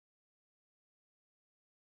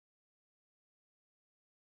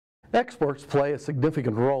Exports play a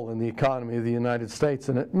significant role in the economy of the United States,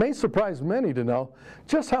 and it may surprise many to know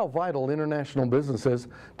just how vital international business is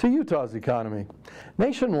to Utah's economy.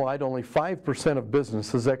 Nationwide, only 5% of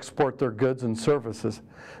businesses export their goods and services.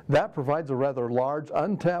 That provides a rather large,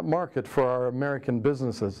 untapped market for our American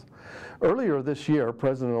businesses. Earlier this year,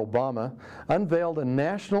 President Obama unveiled a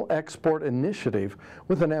national export initiative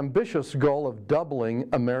with an ambitious goal of doubling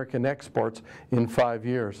American exports in 5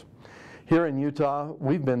 years. Here in Utah,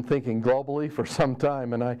 we've been thinking globally for some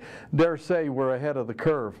time, and I dare say we're ahead of the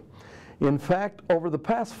curve. In fact, over the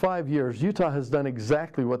past 5 years, Utah has done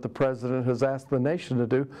exactly what the President has asked the nation to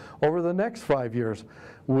do over the next 5 years.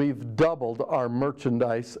 We've doubled our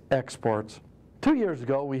merchandise exports. 2 years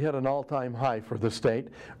ago, we hit an all-time high for the state,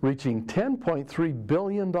 reaching $10.3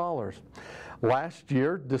 billion. Last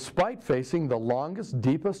year, despite facing the longest,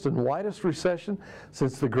 deepest, and widest recession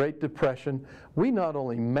since the Great Depression, we not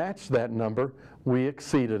only matched that number, we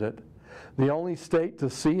exceeded it. The only state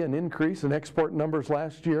to see an increase in export numbers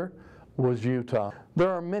last year was Utah.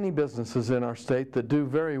 There are many businesses in our state that do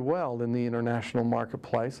very well in the international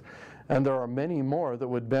marketplace, and there are many more that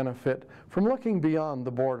would benefit from looking beyond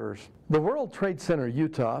the borders. The World Trade Center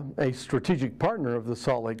Utah, a strategic partner of the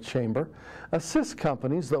Salt Lake Chamber, assists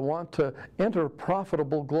companies that want to enter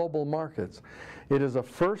profitable global markets. It is a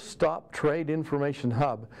first-stop trade information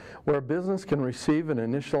hub where a business can receive an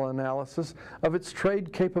initial analysis of its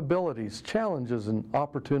trade capabilities, challenges, and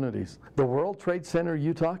opportunities. The World Trade Center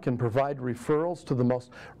Utah can provide referrals to the most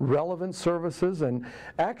relevant services and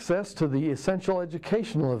access to the essential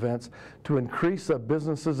educational events to increase a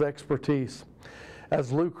business's expertise.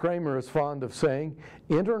 As Lou Kramer is fond of saying,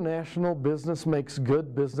 international business makes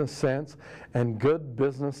good business sense and good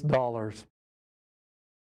business dollars.